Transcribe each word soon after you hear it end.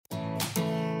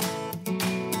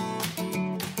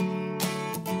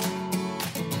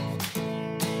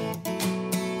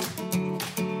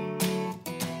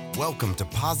Welcome to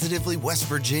Positively West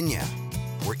Virginia,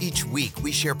 where each week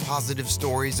we share positive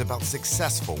stories about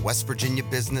successful West Virginia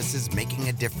businesses making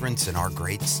a difference in our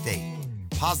great state.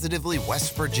 Positively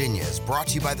West Virginia is brought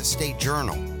to you by the State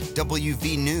Journal,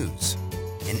 WV News,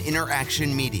 and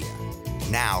Interaction Media.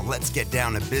 Now let's get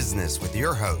down to business with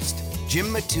your host,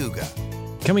 Jim Matuga.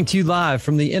 Coming to you live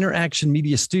from the Interaction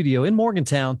Media Studio in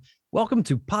Morgantown. Welcome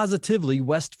to Positively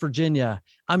West Virginia.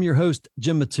 I'm your host,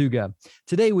 Jim Matuga.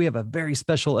 Today, we have a very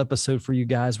special episode for you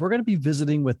guys. We're going to be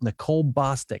visiting with Nicole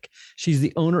Bostic. She's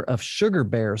the owner of Sugar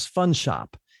Bears Fun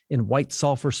Shop in White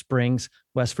Sulphur Springs,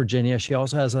 West Virginia. She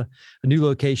also has a new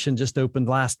location just opened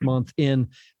last month in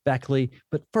Beckley.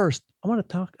 But first, I want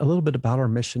to talk a little bit about our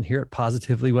mission here at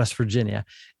Positively West Virginia.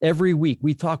 Every week,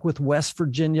 we talk with West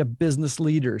Virginia business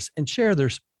leaders and share their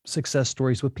success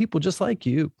stories with people just like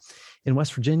you in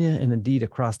West Virginia and indeed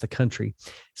across the country.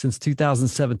 Since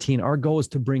 2017, our goal is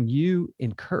to bring you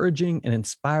encouraging and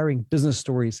inspiring business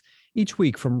stories each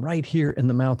week from right here in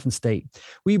the Mountain State.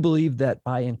 We believe that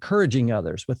by encouraging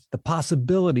others with the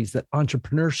possibilities that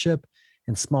entrepreneurship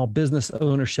and small business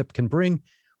ownership can bring,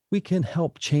 we can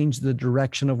help change the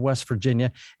direction of West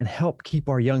Virginia and help keep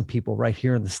our young people right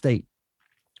here in the state.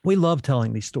 We love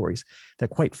telling these stories that,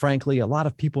 quite frankly, a lot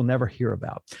of people never hear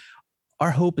about.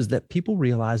 Our hope is that people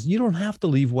realize you don't have to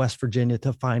leave West Virginia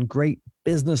to find great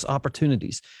business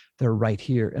opportunities. They're right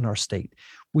here in our state.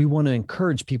 We want to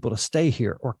encourage people to stay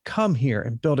here or come here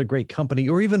and build a great company,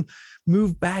 or even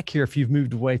move back here if you've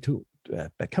moved away to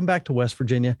come back to West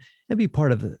Virginia and be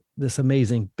part of this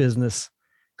amazing business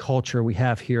culture we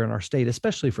have here in our state,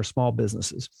 especially for small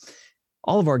businesses.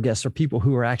 All of our guests are people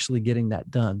who are actually getting that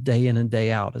done day in and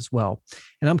day out as well.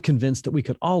 And I'm convinced that we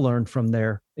could all learn from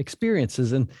their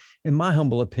experiences and, in my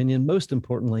humble opinion, most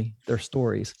importantly, their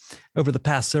stories. Over the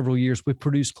past several years, we've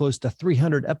produced close to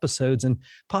 300 episodes, and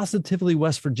Positively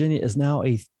West Virginia is now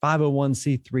a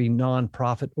 501c3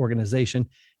 nonprofit organization.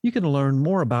 You can learn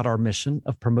more about our mission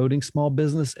of promoting small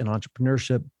business and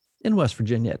entrepreneurship in West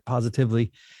Virginia at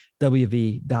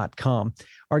positively.wv.com.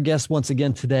 Our guest once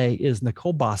again today is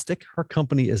Nicole Bostic. Her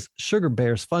company is Sugar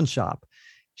Bears Fun Shop.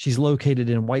 She's located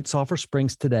in White Sulphur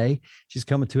Springs today. She's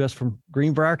coming to us from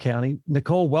Greenbrier County.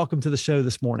 Nicole, welcome to the show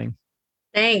this morning.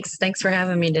 Thanks for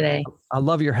having me today. I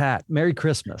love your hat. Merry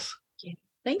Christmas.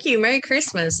 Thank you. Merry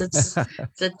Christmas. It's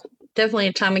definitely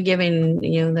a time of giving.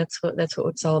 You know, that's what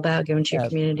it's all about, giving to your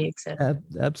community, etc.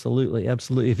 Absolutely.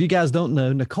 If you guys don't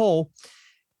know, Nicole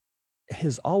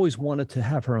has always wanted to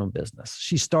have her own business.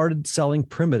 She started selling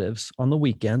primitives on the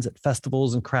weekends at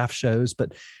festivals and craft shows,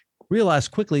 but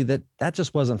realized quickly that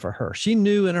just wasn't for her. She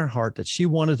knew in her heart that she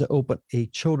wanted to open a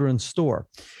children's store.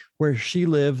 Where she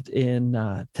lived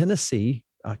in Tennessee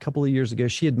a couple of years ago,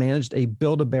 she had managed a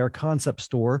Build-A-Bear concept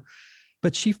store,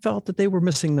 but she felt that they were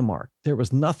missing the mark. There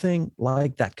was nothing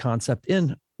like that concept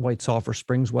in White Sulphur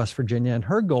Springs, West Virginia, and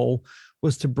her goal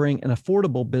was to bring an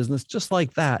affordable business just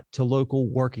like that to local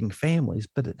working families,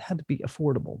 but it had to be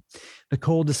affordable.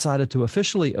 Nicole decided to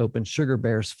officially open Sugar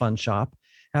Bears Fun Shop.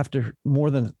 After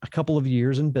more than a couple of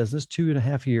years in business,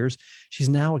 2.5 years, she's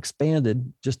now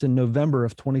expanded just in November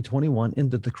of 2021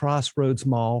 into the Crossroads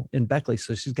Mall in Beckley.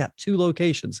 So she's got 2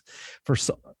 locations for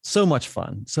so much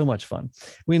fun.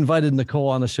 We invited Nicole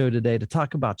on the show today to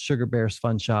talk about Sugar Bears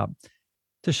Fun Shop,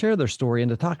 to share their story and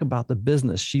to talk about the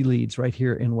business she leads right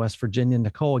here in West Virginia.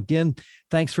 Nicole, again,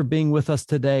 thanks for being with us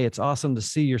today. It's awesome to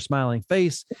see your smiling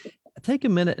face. Take a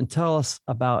minute and tell us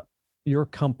about your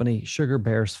company, Sugar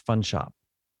Bears Fun Shop.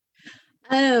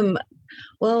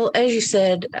 Well, as you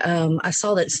said, I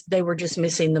saw that they were just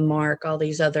missing the mark, all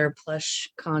these other plush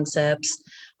concepts.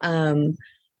 There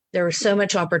was so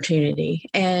much opportunity,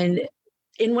 and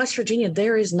in West Virginia,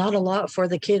 there is not a lot for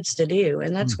the kids to do.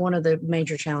 And that's one of the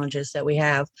major challenges that we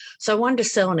have. So I wanted to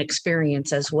sell an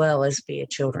experience as well as be a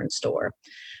children's store.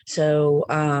 So,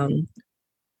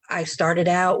 I started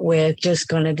out with just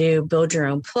going to build your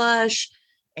own plush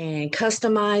and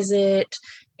customize it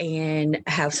and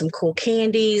have some cool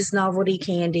candies, novelty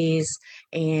candies,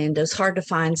 and those hard to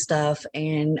find stuff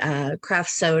and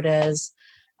craft sodas,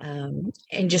 and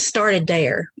just started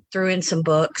there, threw in some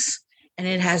books, and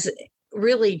it has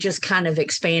really just kind of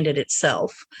expanded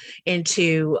itself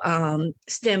into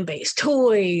STEM-based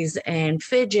toys and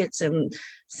fidgets and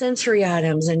sensory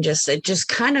items, and it just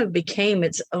kind of became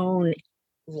its own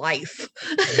life.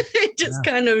 It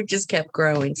just kept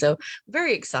growing. So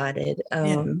very excited.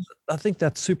 I think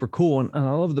that's super cool. And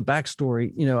I love the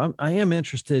backstory. You know, I am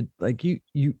interested, like you,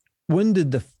 when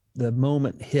did the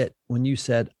moment hit when you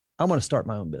said, I'm going to start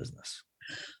my own business?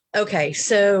 Okay.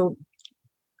 So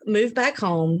moved back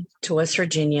home to West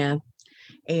Virginia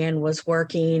and was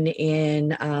working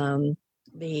in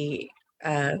the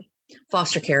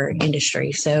foster care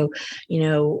industry. So,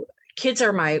 kids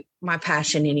are my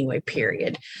passion anyway,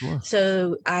 period. Sure.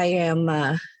 So I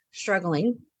am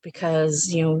struggling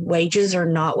because, wages are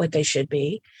not what they should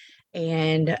be.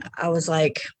 And I was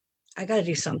like, I got to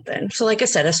do something. So like I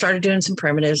said, I started doing some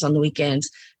primitives on the weekends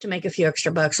to make a few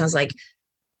extra bucks. And I was like,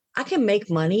 I can make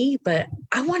money, but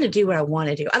I want to do what I want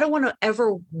to do. I don't want to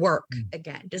ever work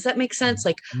again. Does that make sense?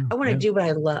 Like, I want to do what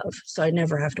I love, so I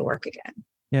never have to work again.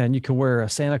 Yeah, and you can wear a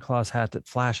Santa Claus hat that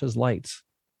flashes lights.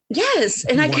 Yes,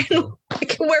 and I can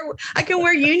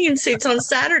wear union suits on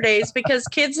Saturdays because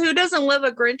kids, who doesn't love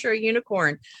a Grinch or a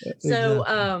unicorn?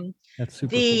 So that's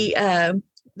super cool.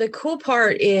 The cool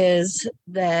part is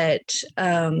that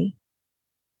I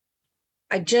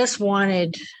just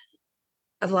wanted.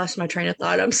 I've lost my train of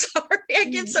thought. I'm sorry. I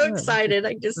get so excited.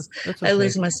 That's okay. I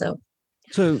lose myself.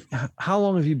 So how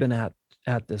long have you been at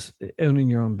this owning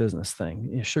your own business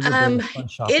thing? Sugar Bear Fun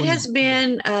Shop. It has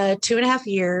been 2.5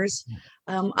 years.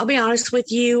 I'll be honest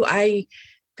with you. I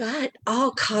got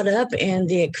all caught up in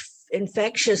the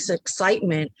infectious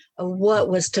excitement of what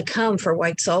was to come for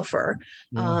White Sulphur.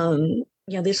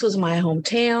 Yeah. This was my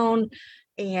hometown,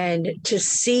 and to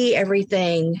see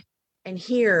everything and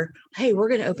hear, hey, we're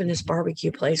going to open this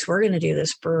barbecue place. We're going to do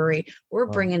this brewery. We're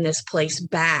bringing this place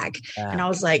back. And I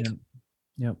was like,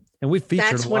 yeah. And we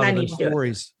featured a lot of those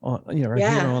stories on, here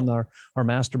on our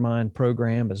mastermind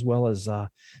program, as well as on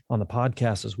the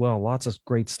podcast as well. Lots of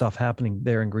great stuff happening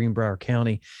there in Greenbrier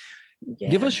County. Yeah.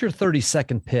 Give us your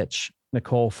 30-second pitch,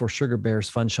 Nicole, for Sugar Bear's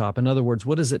Fun Shop. In other words,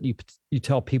 what is it you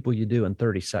tell people you do in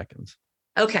 30 seconds?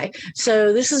 Okay.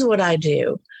 So this is what I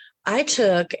do. I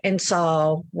took and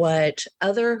saw what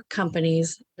other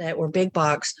companies that were big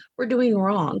box were doing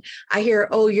wrong. I hear,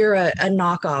 oh, you're a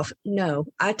knockoff. No,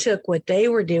 I took what they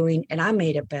were doing and I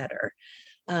made it better.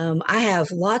 I have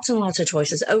lots and lots of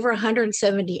choices. Over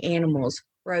 170 animals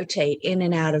rotate in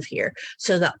and out of here.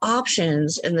 So the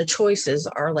options and the choices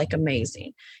are like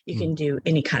amazing. You can do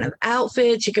any kind of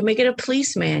outfits. You can make it a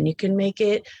policeman. You can make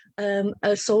it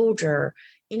a soldier,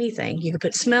 anything. You can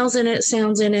put smells in it,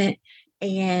 sounds in it.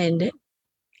 And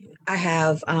I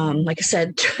have, like I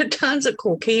said, tons of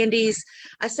cool candies.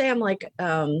 I say I'm like,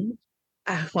 I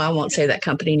won't say that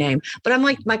company name, but I'm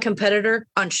like my competitor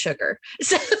on sugar.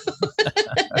 So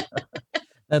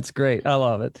that's great. I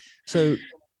love it. So,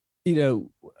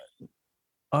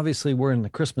 obviously we're in the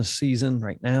Christmas season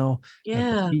right now.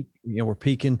 Yeah. We're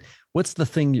peaking. What's the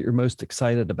thing you're most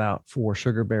excited about for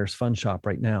Sugar Bear's Fun Shop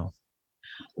right now?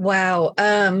 Wow.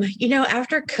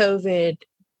 After COVID,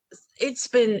 it's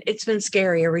been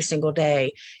scary every single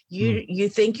day. You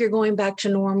think you're going back to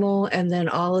normal, and then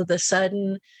all of a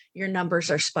sudden your numbers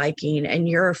are spiking and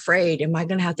you're afraid, am I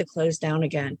going to have to close down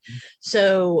again?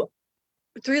 So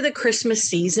through the Christmas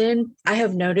season, I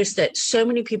have noticed that so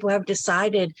many people have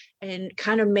decided and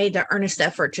kind of made the earnest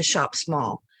effort to shop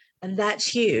small. And that's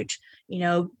huge.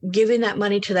 Giving that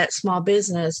money to that small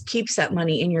business keeps that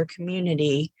money in your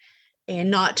community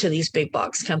and not to these big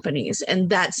box companies. And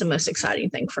that's the most exciting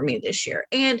thing for me this year.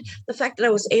 And the fact that I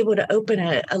was able to open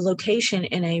a location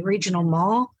in a regional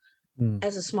mall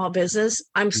as a small business,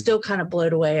 I'm still kind of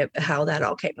blown away at how that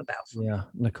all came about. Yeah.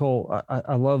 Nicole,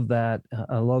 I love that.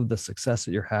 I love the success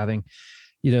that you're having.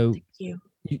 Thank you.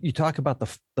 You talk about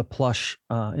the plush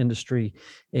industry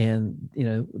and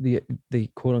the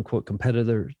quote unquote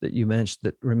competitor that you mentioned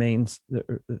that remains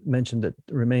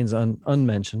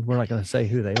unmentioned. We're not going to say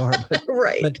who they are, but,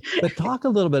 right. But talk a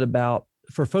little bit about,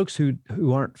 for folks who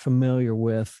aren't familiar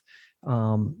with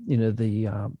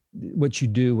what you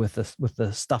do with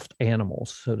the stuffed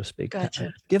animals, so to speak.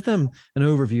 Gotcha. Give them an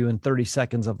overview in 30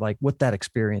 seconds of like what that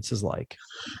experience is like.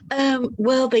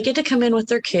 Well, they get to come in with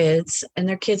their kids, and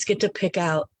their kids get to pick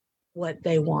out what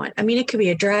they want. I mean, it could be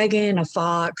a dragon, a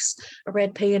fox, a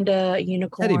red panda, a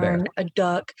unicorn, a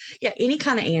duck. Yeah, any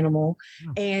kind of animal.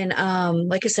 And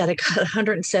like I said, I got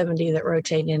 170 that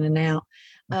rotate in and out.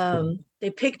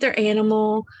 They pick their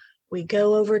animal. We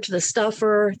go over to the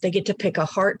stuffer. They get to pick a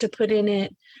heart to put in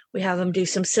it. We have them do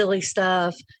some silly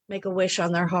stuff, make a wish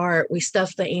on their heart. We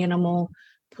stuff the animal,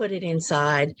 put it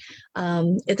inside.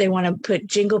 If they want to put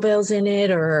jingle bells in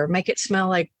it or make it smell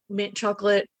like mint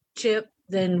chocolate chip,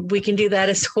 then we can do that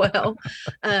as well.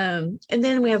 And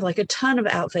then we have like a ton of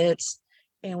outfits,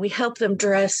 and we help them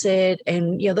dress it.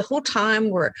 And, the whole time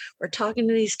we're talking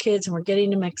to these kids and we're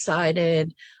getting them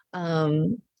excited.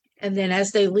 And then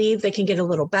as they leave, they can get a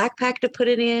little backpack to put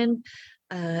it in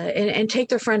and take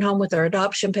their friend home with their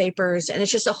adoption papers. And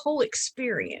it's just a whole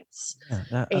experience.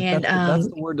 Yeah, that's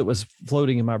the word that was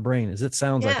floating in my brain. It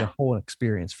sounds like a whole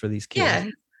experience for these kids. Yeah.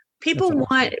 People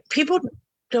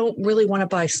don't really want to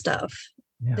buy stuff.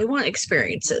 Yeah. They want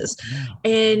experiences.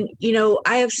 Yeah. And,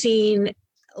 I have seen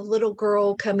a little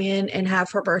girl come in and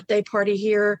have her birthday party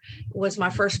here. It was my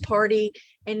first party.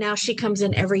 And now she comes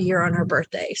in every year on her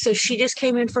birthday. So she just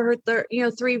came in for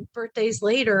her, 3 birthdays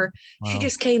later. Wow. She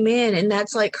just came in, and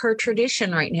that's like her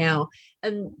tradition right now.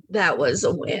 And that was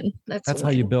a win. That's how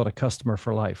you build a customer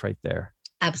for life right there.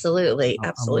 Absolutely.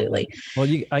 Absolutely. Well,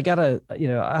 I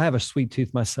have a sweet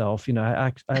tooth myself.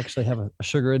 I actually have a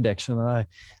sugar addiction, and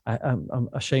I'm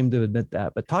ashamed to admit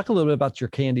that. But talk a little bit about your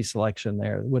candy selection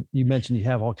there. What you mentioned, you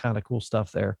have all kind of cool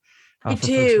stuff there. I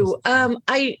do.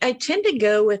 I tend to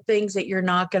go with things that you're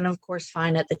not going to, of course,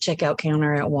 find at the checkout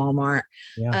counter at Walmart.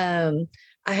 Yeah.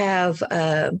 I have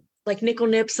like Nickel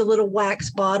Nips, the little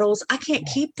wax bottles. I can't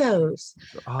keep those.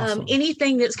 Awesome.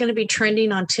 Anything that's going to be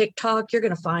trending on TikTok, you're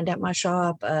going to find at my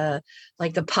shop.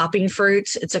 Like the popping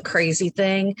fruits, it's a crazy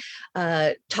thing.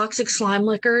 Toxic slime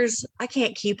liquors, I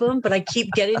can't keep them, but I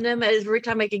keep getting them every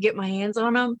time I can get my hands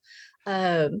on them.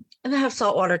 And I have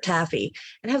saltwater taffy,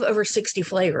 and I have over 60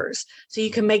 flavors. So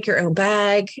you can make your own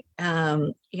bag.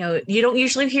 You don't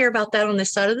usually hear about that on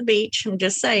this side of the beach. I'm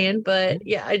just saying, but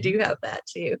yeah, I do have that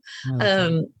too.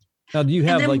 Now, do you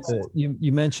have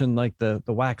you mentioned like the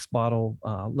wax bottle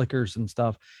liquors and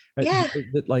stuff? Right? Yeah.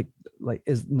 Like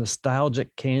is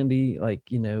nostalgic candy. Like,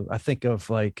 I think of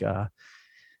like,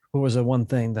 what was the one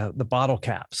thing, the bottle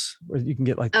caps where you can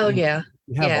get like,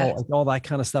 you have all that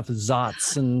kind of stuff,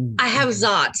 Zots. And I have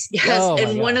Zots. Yes.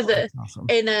 And one of the, awesome.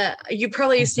 And you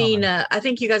probably have seen, I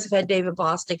think you guys have had David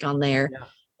Bostic on there. Yeah.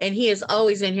 And he is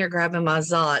always in here grabbing my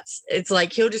Zots. It's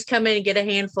like he'll just come in and get a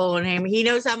handful, and he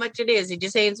knows how much it is. He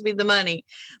just hands me the money.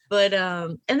 But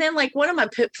and then like one of my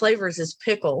flavors is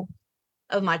pickle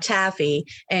of my taffy,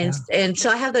 and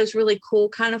so I have those really cool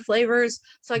kind of flavors.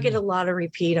 So I get a lot of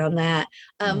repeat on that.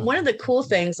 One of the cool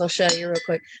things I'll show you real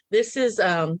quick. This is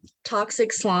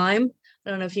toxic slime. I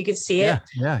don't know if you can see it.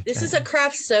 Yeah. This is a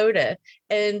craft soda,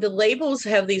 and the labels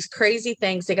have these crazy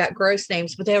things. They got gross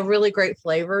names, but they have really great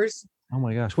flavors. Oh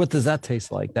my gosh. What does that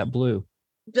taste like? That blue?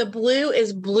 The blue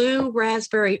is blue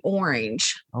raspberry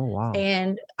orange. Oh, wow.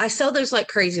 And I sell those like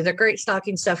crazy. They're great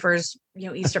stocking stuffers,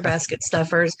 Easter basket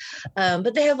stuffers.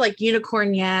 But they have like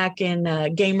unicorn yak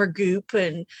and gamer goop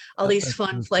and all these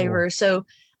fun flavors. Cool.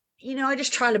 So, I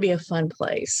just try to be a fun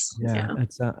place. Yeah.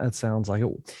 That sounds like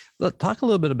it. Look, talk a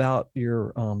little bit about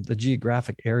your the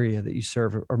geographic area that you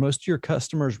serve. Are most of your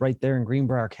customers right there in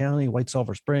Greenbrier County, White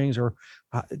Sulphur Springs, or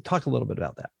talk a little bit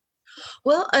about that?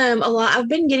 Well, I've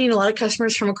been getting a lot of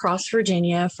customers from across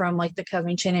Virginia, from like the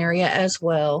Covington area as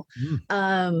well.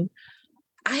 I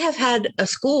have had a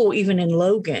school even in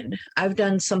Logan. I've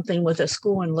done something with a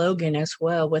school in Logan as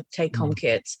well with take-home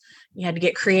kits. You had to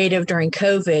get creative during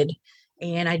COVID,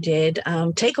 and I did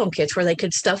take-home kits where they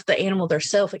could stuff the animal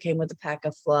themselves. It came with a pack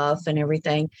of fluff and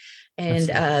everything, and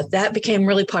that became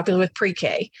really popular with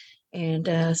pre-K.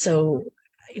 And so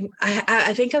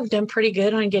I think I've done pretty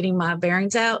good on getting my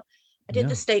bearings out. I did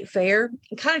the state fair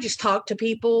and kind of just talked to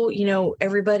people,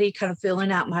 everybody kind of filling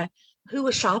out who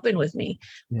was shopping with me.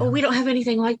 Yeah. Oh, we don't have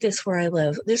anything like this where I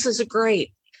live. This is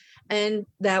great. And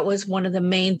that was one of the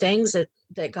main things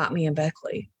that got me in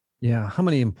Beckley. Yeah. How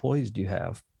many employees do you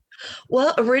have?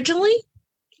 Well, originally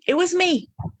it was me.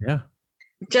 Yeah.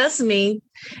 Just me.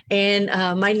 And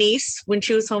my niece, when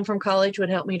she was home from college, would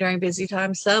help me during busy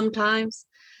times sometimes.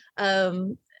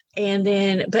 But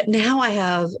now I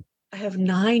have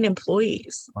 9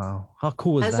 employees. Wow. How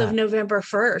cool is that? As of November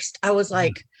 1st, I was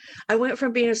like, I went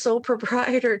from being a sole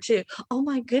proprietor to, oh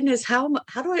my goodness, how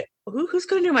do who's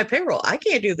going to do my payroll? I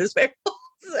can't do this payroll.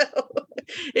 So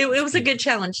it was a good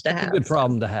challenge to have. A good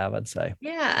problem to have, I'd say.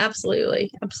 Yeah,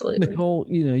 absolutely. Absolutely. Nicole,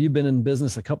 you've been in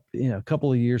business a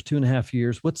couple of years, 2.5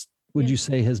 years. Would you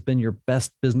say has been your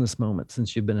best business moment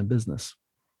since you've been in business?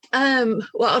 Well,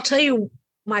 I'll tell you,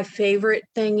 my favorite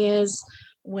thing is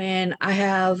when I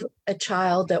have a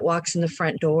child that walks in the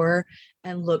front door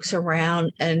and looks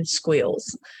around and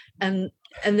squeals. And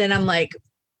then I'm like,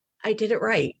 I did it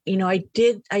right. I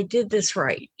did this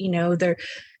right. They're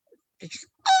just,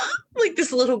 like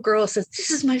this little girl says, this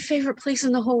is my favorite place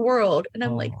in the whole world. And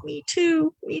I'm like, me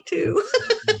too.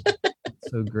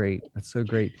 That's so great. That's so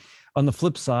great. On the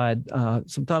flip side,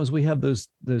 sometimes we have those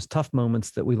tough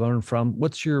moments that we learn from.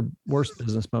 What's your worst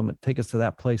business moment? Take us to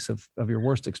that place of your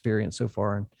worst experience so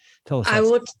far and tell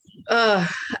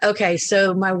us. Okay.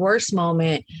 So my worst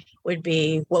moment would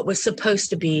be what was supposed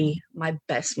to be my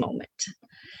best moment.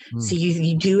 So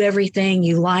you do everything,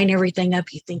 you line everything up.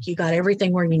 You think you got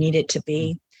everything where you need it to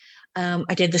be.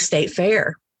 I did the state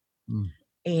fair.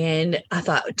 And I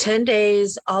thought 10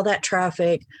 days, all that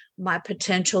traffic, my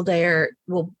potential there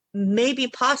will maybe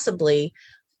possibly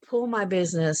pull my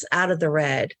business out of the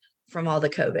red from all the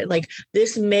COVID. Like,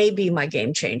 this may be my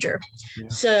game changer. Yeah.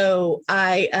 So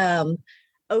I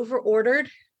overordered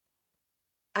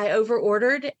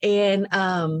and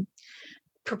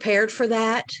prepared for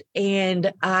that.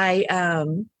 And I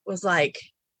was like,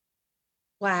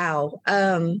 wow,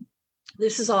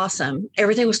 this is awesome.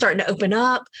 Everything was starting to open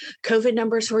up. COVID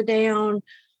numbers were down.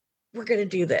 We're going to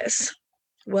do this.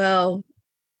 Well,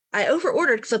 I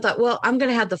overordered because I thought, well, I'm going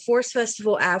to have the Forest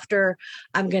Festival after.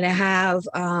 I'm going to have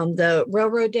the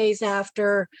railroad days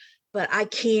after, but I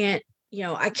can't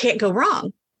go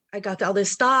wrong. I got all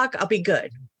this stock. I'll be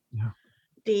good. Yeah.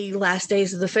 The last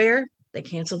days of the fair, they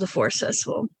canceled the Forest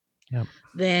Festival. Yep.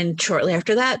 Then shortly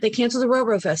after that, they canceled the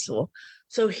railroad festival.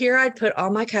 So here I'd put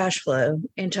all my cash flow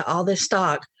into all this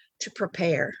stock to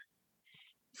prepare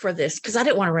for this because I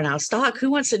didn't want to run out of stock. Who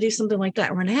wants to do something like that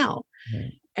and run out?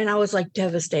 Right. And I was like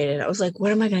devastated. I was like,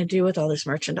 what am I going to do with all this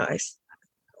merchandise?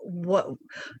 What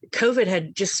COVID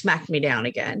had just smacked me down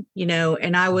again,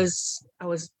 and I was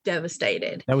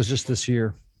devastated. That was just this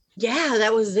year. Yeah,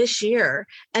 that was this year.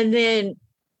 And then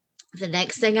the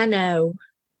next thing I know,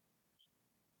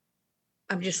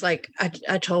 I'm just like,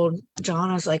 I told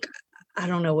John, I was like, I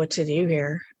don't know what to do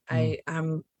here. I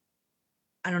don't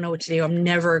know what to do. I'm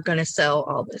never going to sell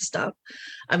all this stuff.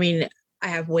 I mean, I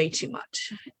have way too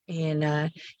much.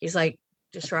 And he's like,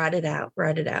 just write it out.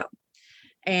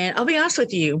 And I'll be honest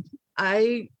with you.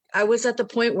 I was at the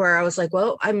point where I was like,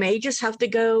 well, I may just have to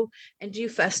go and do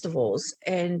festivals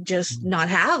and just not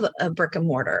have a brick and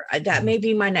mortar. That may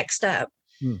be my next step.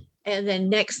 And then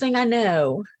next thing I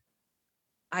know,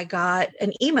 I got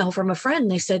an email from a friend.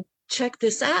 They said, check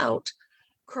this out.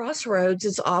 Crossroads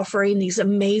is offering these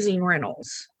amazing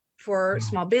rentals for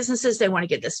small businesses. They want to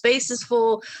get the spaces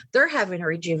full. They're having a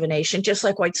rejuvenation, just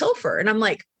like White Sulphur. And I'm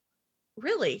like,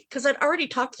 really? Because I'd already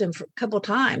talked to them for a couple of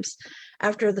times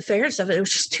after the fair and stuff. It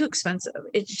was just too expensive.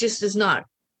 It just is not.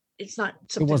 It's not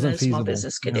something that a small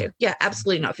business could do. Yeah,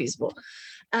 absolutely not feasible.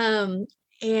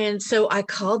 And so I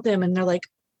called them, and they're like,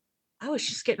 I was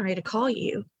just getting ready to call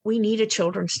you. We need a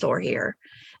children's store here.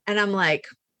 And I'm like,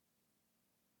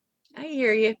 I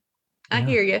hear you. I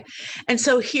hear you. And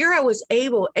so here I was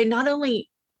able, and not only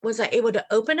was I able to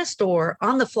open a store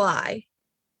on the fly,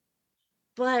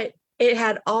 but it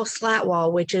had all slat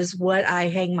wall, which is what I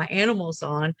hang my animals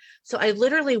on. So I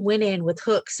literally went in with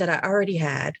hooks that I already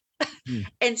had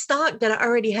and stock that I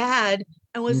already had,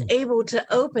 and was able to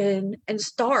open and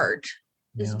start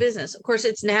this business. Of course,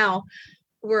 it's now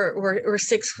we're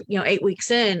 8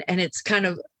 weeks in, and it's kind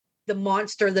of the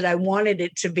monster that I wanted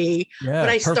it to be. But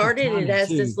I started it as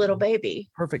this little baby.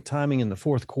 Perfect timing in the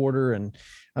fourth quarter. And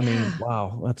I mean,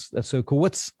 wow, that's so cool.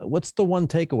 What's the one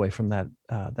takeaway from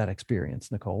that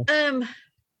experience, Nicole?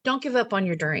 Don't give up on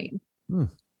your dream.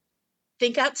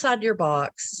 Think outside your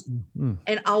box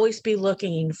and always be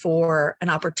looking for an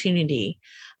opportunity.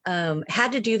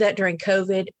 Had to do that during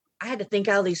COVID. I had to think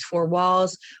out of these four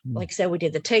walls. Like I said, we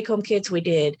did the take-home kits. We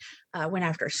did went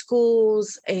after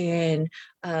schools, and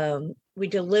we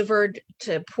delivered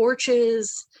to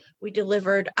porches. We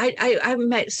delivered. I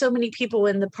met so many people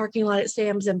in the parking lot at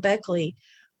Sam's and Beckley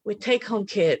with take-home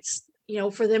kits,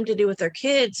 for them to do with their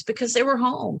kids because they were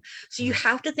home. So you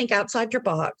have to think outside your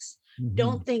box.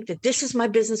 Don't think that this is my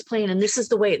business plan and this is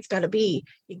the way it's got to be.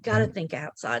 You got to think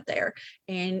outside there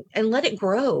and let it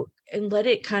grow and let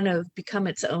it kind of become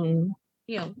its own,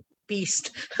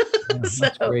 beast.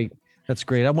 That's great. That's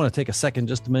great. I want to take a second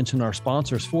just to mention our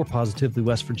sponsors for Positively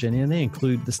West Virginia, and they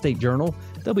include the State Journal,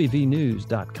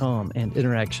 WVNews.com, and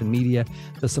Interaction Media.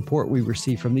 The support we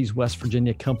receive from these West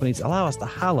Virginia companies allow us to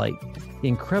highlight the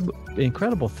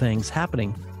incredible things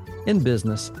happening in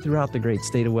business throughout the great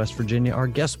state of West Virginia. Our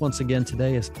guest once again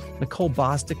today is Nicole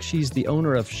Bostic. She's the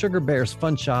owner of Sugar Bears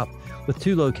Fun Shop with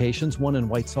two locations, one in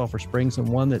White Sulphur Springs and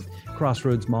one at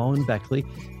Crossroads Mall in Beckley.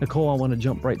 Nicole, I want to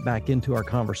jump right back into our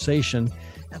conversation.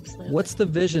 Absolutely. What's the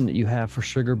vision that you have for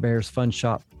Sugar Bears Fun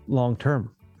Shop long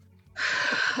term?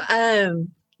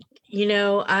 I'm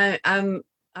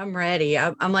ready.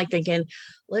 I'm like thinking,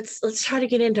 let's try to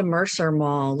get into Mercer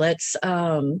Mall.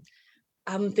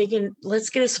 I'm thinking,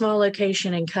 let's get a small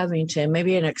location in Covington,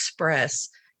 maybe an Express,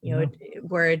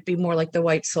 where it'd be more like the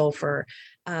White Sulphur.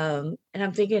 And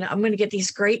I'm thinking, I'm going to get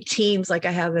these great teams like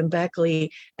I have in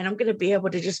Beckley, and I'm going to be able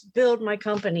to just build my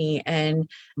company and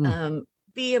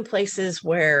be in places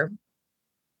where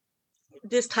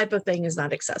this type of thing is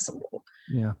not accessible.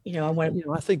 Yeah.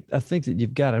 I think that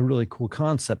you've got a really cool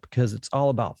concept because it's all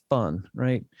about fun,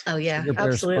 right? Oh yeah, Sugar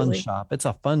Bears absolutely. Fun Shop. It's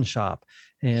a fun shop.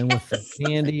 And with the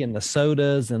candy and the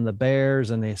sodas and the bears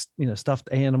and the, stuffed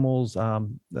animals,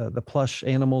 the plush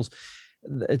animals,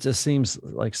 it just seems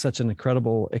like such an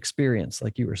incredible experience,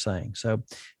 like you were saying. So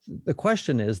the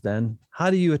question is then, how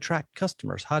do you attract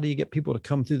customers? How do you get people to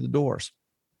come through the doors?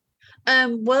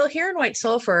 Well, here in White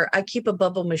Sulphur, I keep a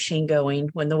bubble machine going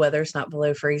when the weather's not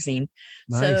below freezing.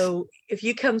 Nice. So if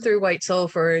you come through White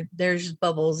Sulphur, there's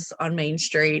bubbles on Main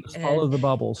Street. Just follow the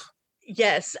bubbles.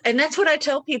 Yes. And that's what I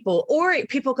tell people. Or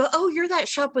people go, oh, you're that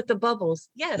shop with the bubbles.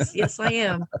 Yes. Yes, I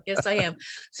am. Yes, I am.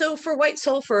 So for White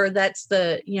Sulphur, that's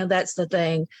the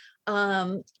thing.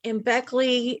 In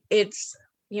Beckley, it's,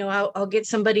 I'll get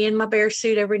somebody in my bear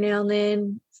suit every now and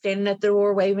then, standing at the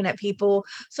door, waving at people.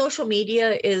 Social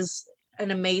media is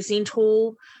an amazing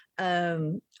tool.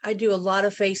 I do a lot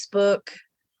of Facebook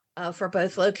for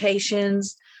both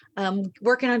locations.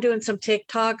 Working on doing some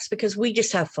TikToks because we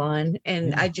just have fun,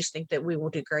 and I just think that we will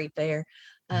do great there.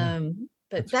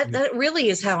 But that really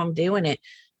is how I'm doing it.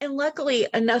 And luckily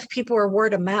enough, people are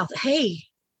word of mouth. Hey,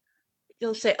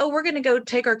 you'll say, oh, we're going to go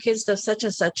take our kids to such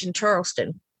and such in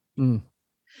Charleston. And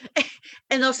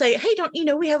they'll say, hey,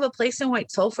 we have a place in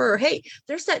White Sulphur, or hey,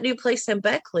 there's that new place in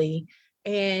Beckley.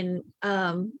 And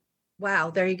wow,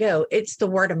 there you go. It's the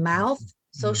word of mouth,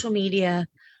 social media.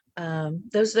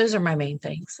 Those are my main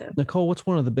things. So. Nicole, what's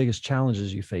one of the biggest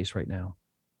challenges you face right now?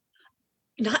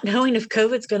 Not knowing if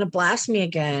COVID's going to blast me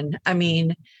again. I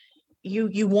mean,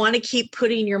 you want to keep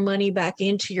putting your money back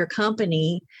into your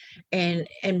company and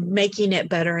making it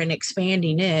better and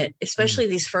expanding it, especially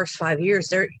these first 5 years.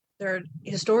 They're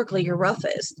historically your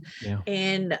roughest. Yeah.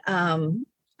 And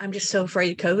I'm just so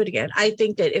afraid of COVID again. I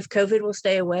think that if COVID will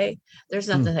stay away, there's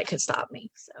nothing that could stop me.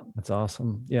 So that's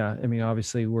awesome. Yeah. I mean,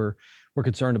 obviously we're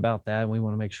concerned about that, and we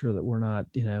want to make sure that we're not,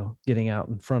 getting out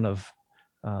in front of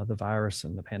the virus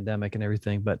and the pandemic and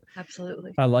everything. But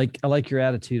absolutely, I like your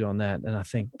attitude on that, and I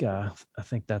think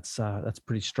that's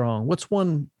pretty strong. What's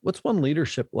one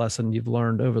leadership lesson you've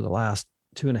learned over the last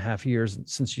 2.5 years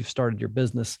since you've started your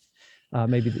business,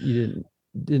 maybe that you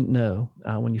didn't know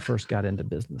when you first got into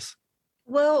business?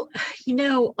 Well,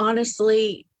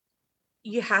 honestly,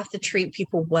 you have to treat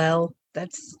people well.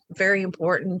 That's very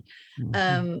important.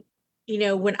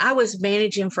 When I was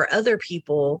managing for other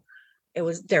people,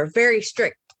 they're very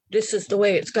strict. This is the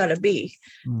way it's got to be.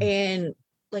 And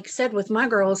like I said, with my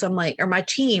girls, I'm like, or my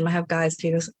team, I have guys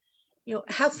too,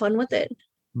 have fun with it.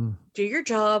 Do your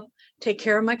job, take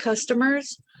care of my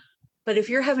customers. But if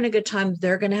you're having a good time,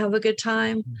 they're going to have a good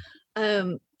time.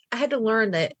 I had to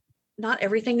learn that not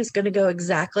everything is going to go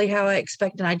exactly how I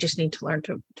expect. And I just need to learn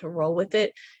to roll with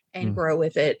it and grow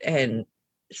with it. And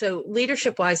so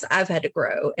leadership wise, I've had to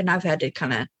grow, and I've had to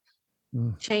kind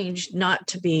of change, not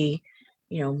to be,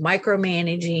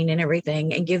 micromanaging and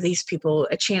everything, and give these people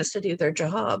a chance to do their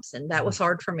jobs. And that was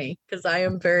hard for me because I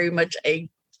am very much a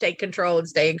stay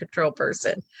in control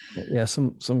person. Yeah.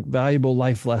 Some valuable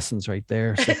life lessons right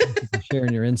there. So thank you for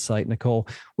sharing your insight, Nicole.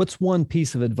 What's one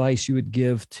piece of advice you would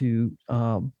give to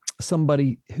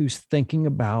somebody who's thinking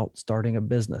about starting a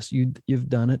business? You've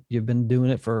done it. You've been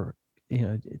doing it for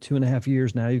 2.5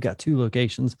 years now. You've got 2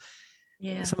 locations.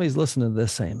 Yeah. Somebody's listening to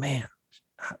this saying, man,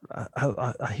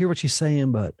 I hear what she's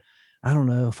saying, but I don't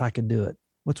know if I could do it.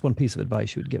 What's one piece of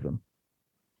advice you would give them?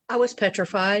 I was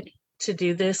petrified to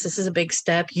do this. This is a big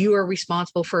step. You are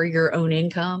responsible for your own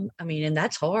income. I mean, and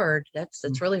that's hard. That's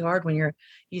really hard when you're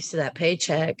used to that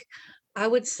paycheck. I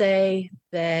would say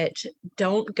that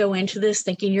don't go into this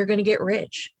thinking you're going to get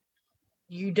rich.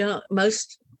 You don't.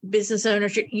 Most business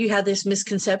owners, you have this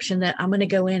misconception that I'm going to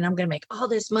go in, I'm going to make all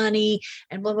this money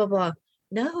and blah, blah, blah.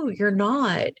 No, you're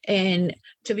not. And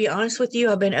to be honest with you,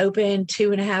 I've been open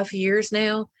 2.5 years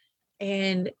now.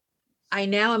 And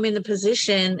I'm in the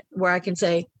position where I can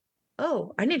say,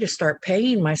 oh, I need to start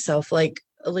paying myself like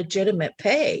a legitimate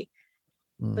pay.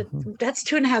 But that's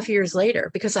 2.5 years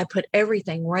later, because I put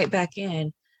everything right back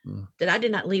in that I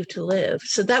did not leave to live.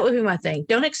 So that would be my thing.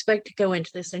 Don't expect to go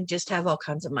into this and just have all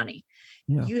kinds of money.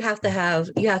 Yeah. You have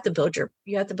to build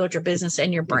your business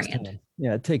and your brand.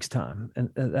 Yeah, it takes time, and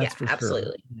that's for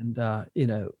absolutely.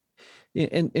 Sure.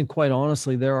 And and quite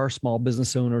honestly, there are small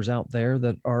business owners out there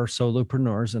that are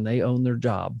solopreneurs, and they own their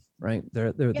job, right?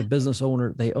 They're the business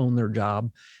owner. They own their job,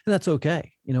 and that's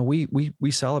okay.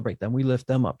 We celebrate them. We lift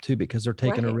them up too, because they're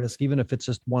taking a risk, even if it's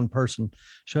just one person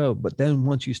show. But then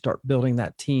once you start building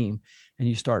that team and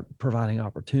you start providing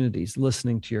opportunities,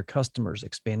 listening to your customers,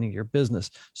 expanding your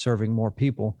business, serving more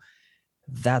people,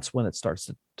 that's when it starts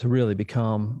to really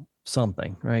become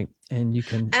something, right? And you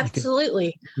can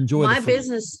absolutely enjoy my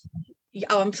business.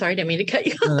 Oh, I'm sorry, I didn't mean to cut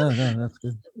you off. No, that's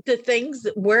good. The things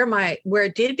where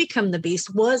it did become the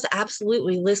beast was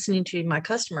absolutely listening to my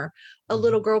customer. A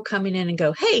little girl coming in and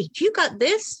go, hey, do you got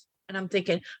this? And I'm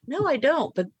thinking, no, I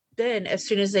don't. But then as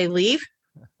soon as they leave,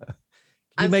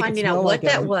 I'm finding out what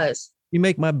that was. You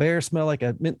make my bear smell like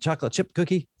a mint chocolate chip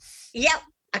cookie. Yep,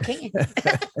 I can.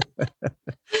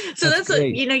 So that's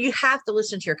you have to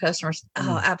listen to your customers.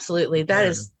 Oh, absolutely.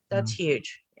 That's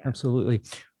huge. Yeah. Absolutely.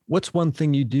 What's one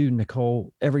thing you do,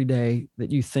 Nicole, every day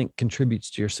that you think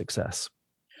contributes to your success?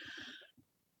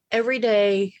 Every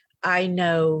day I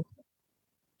know,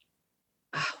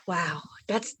 wow,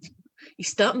 you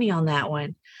stumped me on that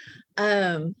one.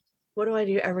 What do I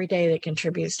do every day that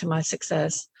contributes to my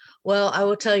success? Well, I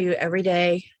will tell you, every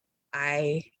day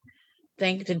I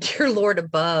thank the dear Lord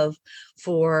above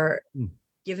for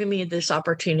giving me this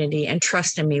opportunity and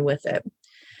trusting me with it.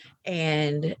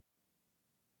 And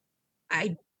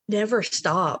I never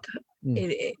stop.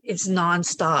 It's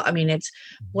nonstop. I mean, it's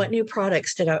what new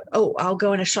products I'll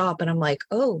go in a shop and I'm like,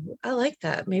 oh, I like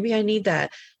that. Maybe I need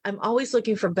that. I'm always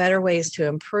looking for better ways to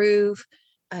improve,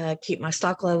 keep my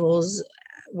stock levels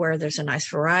where there's a nice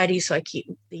variety. So I keep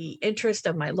the interest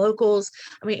of my locals.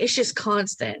 I mean, it's just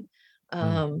constant.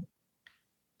 But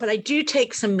I do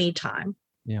take some me time.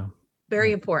 Yeah.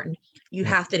 Very important. You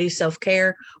have to do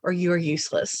self-care or you're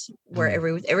useless. Where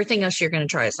everything else you're going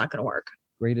to try, it's not going to work.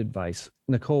 Great advice.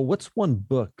 Nicole, what's one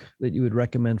book that you would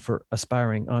recommend for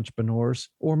aspiring entrepreneurs,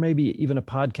 or maybe even a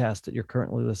podcast that you're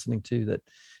currently listening to that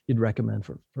you'd recommend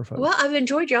for folks? Well, I've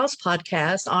enjoyed y'all's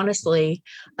podcast, honestly,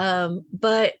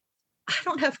 but I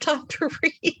don't have time to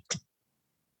read.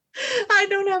 I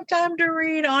don't have time to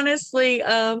read, honestly.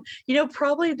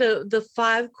 Probably the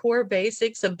 5 core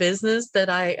basics of business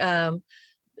that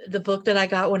the book that I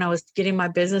got when I was getting my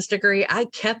business degree, I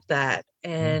kept that.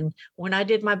 And when I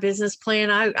did my business plan,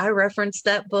 I referenced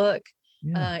that book.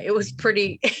 Yeah. It was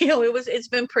pretty, it's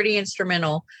been pretty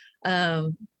instrumental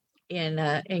in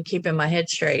keeping my head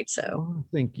straight. So I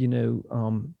think,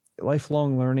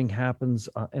 lifelong learning happens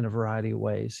in a variety of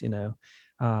ways.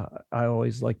 I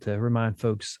always like to remind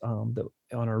folks that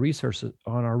on our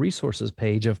resources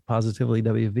page of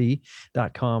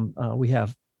positivelywv.com, we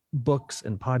have books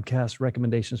and podcast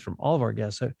recommendations from all of our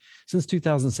guests since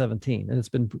 2017. And it's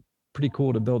been pretty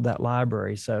cool to build that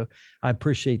library. So I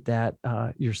appreciate that,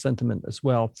 your sentiment as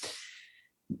well.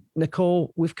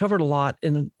 Nicole, we've covered a lot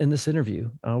in this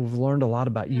interview. We've learned a lot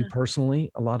about you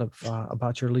personally, a lot of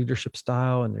about your leadership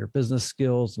style and your business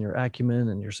skills and your acumen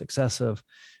and your success of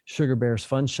Sugar Bear's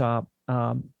Fun Shop.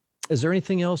 Is there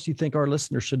anything else you think our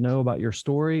listeners should know about your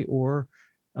story or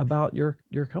about your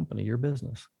company, your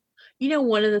business?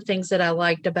 One of the things that I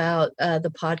liked about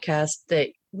the podcast that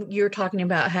you're talking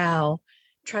about, how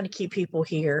trying to keep people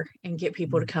here and get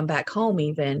people to come back home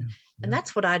even. And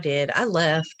that's what I did. I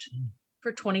left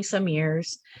for 20 some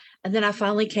years. And then I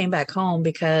finally came back home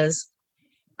because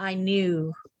I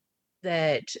knew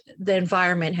that the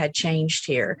environment had changed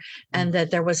here and that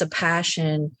there was a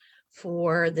passion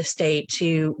for the state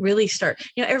to really start,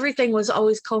 everything was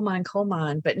always coal mine,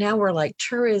 but now we're like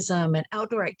tourism and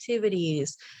outdoor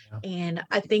activities. And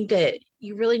I think that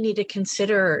you really need to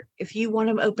consider, if you want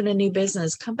to open a new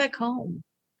business, come back home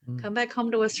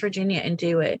to West Virginia and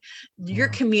do it. Your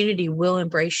community will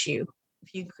embrace you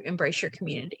if you embrace your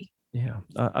community. Yeah.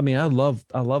 I love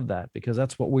that, because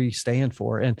that's what we stand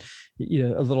for. And,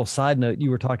 a little side note,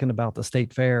 you were talking about the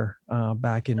state fair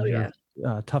back in your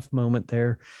tough moment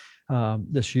there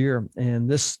this year. And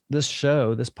this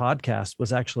podcast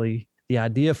was actually, the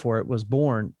idea for it was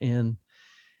born in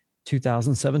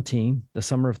 2017, the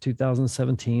summer of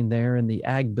 2017, there in the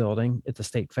Ag building at the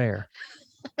state fair.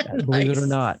 Nice. Believe it or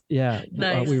not. Yeah.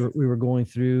 Nice. We were going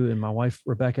through, and my wife,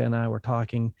 Rebecca, and I were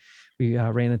talking. We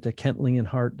ran into Kent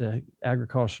Leonhardt, the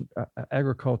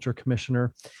agriculture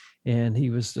commissioner, and he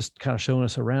was just kind of showing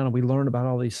us around. And we learned about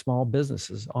all these small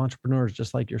businesses, entrepreneurs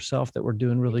just like yourself, that were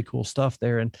doing really cool stuff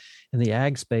there in the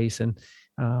ag space. And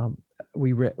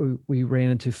we ran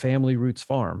into Family Roots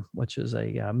Farm, which is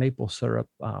a maple syrup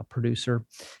producer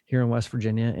here in West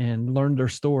Virginia, and learned their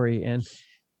story. And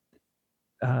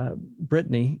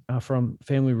Brittany from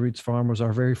Family Roots Farm was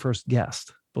our very first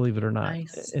guest, believe it or not.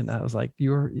 Nice. And I was like,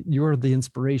 you're the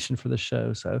inspiration for the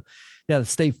show. So yeah, the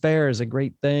state fair is a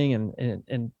great thing.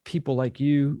 And people like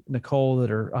you, Nicole,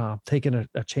 that are taking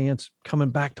a chance coming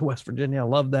back to West Virginia. I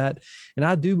love that. And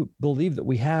I do believe that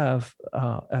we have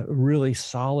a really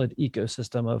solid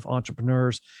ecosystem of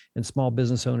entrepreneurs and small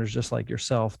business owners just like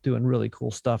yourself doing really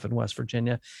cool stuff in West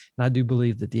Virginia. And I do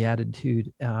believe that the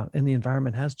attitude and the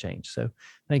environment has changed. So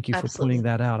thank you for pointing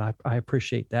that out. I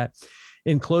appreciate that.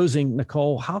 In closing,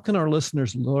 Nicole, how can our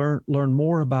listeners learn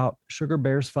more about Sugar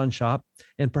Bear's Fun Shop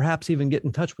and perhaps even get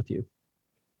in touch with you?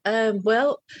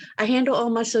 Well, I handle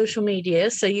all my social media,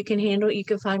 so you can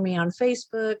find me on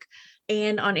Facebook,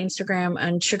 and on Instagram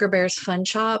on Sugar Bears Fun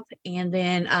Shop. And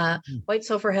then White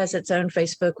Sulphur has its own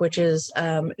Facebook, which is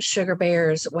Sugar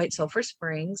Bears White Sulphur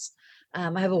Springs.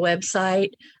 I have a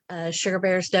website,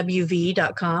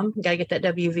 sugarbearswv.com. Got to get that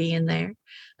WV in there.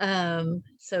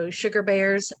 So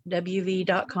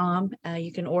sugarbearswv.com.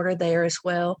 You can order there as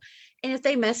well. And if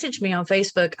they message me on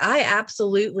Facebook, I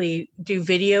absolutely do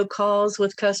video calls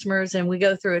with customers, and we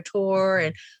go through a tour,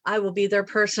 and I will be their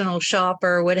personal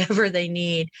shopper, whatever they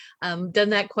need.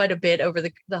 Done that quite a bit over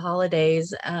the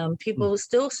holidays. People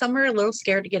still, some are a little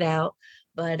scared to get out,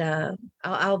 but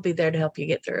I'll be there to help you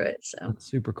get through it. So that's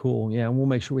super cool. Yeah. And we'll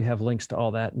make sure we have links to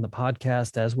all that in the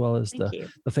podcast, as well as the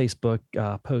Facebook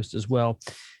post as well.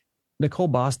 Nicole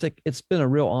Bostic, it's been a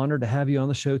real honor to have you on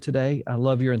the show today. I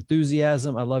love your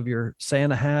enthusiasm. I love your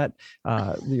Santa hat,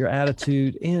 your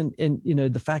attitude, and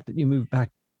the fact that you moved back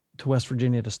to West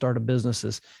Virginia to start a business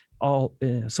is all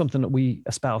something that we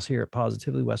espouse here at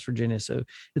Positively West Virginia. So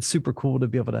it's super cool to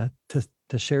be able to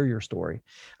share your story.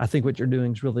 I think what you're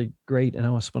doing is really great, and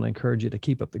I just want to encourage you to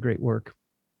keep up the great work.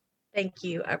 Thank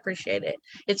you. I appreciate it.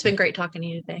 It's been great talking to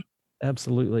you today.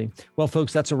 Absolutely. Well,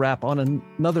 folks, that's a wrap on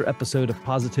another episode of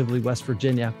Positively West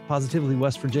Virginia. Positively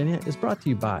West Virginia is brought to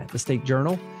you by the State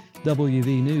Journal,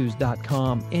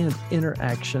 WVNews.com, and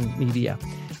Interaction Media.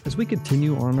 As we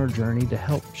continue on our journey to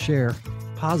help share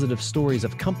positive stories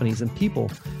of companies and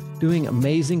people doing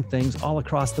amazing things all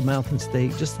across the Mountain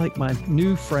State, just like my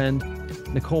new friend,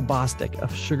 Nicole Bostic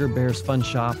of Sugar Bears Fun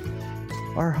Shop.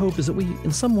 Our hope is that we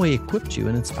in some way equipped you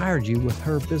and inspired you with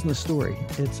her business story.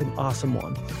 It's an awesome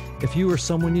one. If you or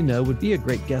someone you know would be a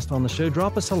great guest on the show,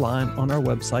 drop us a line on our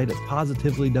website at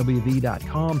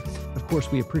positivelywv.com. Of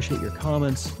course, we appreciate your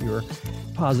comments, your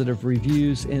positive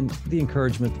reviews, and the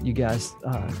encouragement that you guys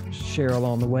share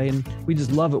along the way. And we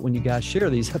just love it when you guys share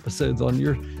these episodes on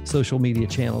your social media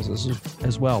channels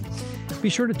as well. Be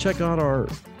sure to check out our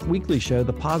weekly show,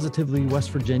 the Positively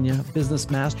West Virginia Business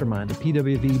Mastermind, the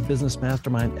PWV Business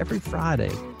Mastermind, every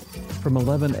Friday from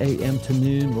 11 a.m. to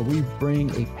noon, where we bring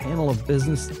a panel of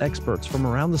business experts from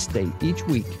around the state each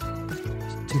week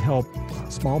to help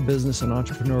small business and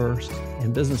entrepreneurs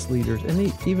and business leaders and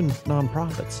even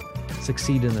nonprofits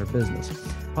succeed in their business.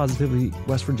 Positively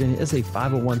West Virginia is a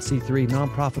 501c3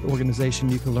 nonprofit organization.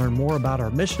 You can learn more about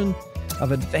our mission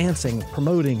of advancing,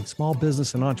 promoting small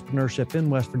business and entrepreneurship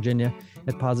in West Virginia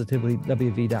at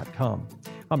positivelywv.com.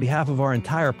 On behalf of our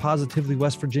entire Positively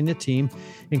West Virginia team,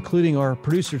 including our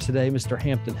producer today, Mr.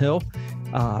 Hampton Hill,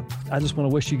 I just want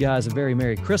to wish you guys a very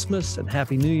Merry Christmas and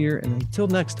Happy New Year. And until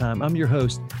next time, I'm your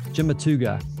host, Jim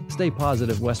Matuga. Stay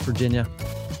positive, West Virginia.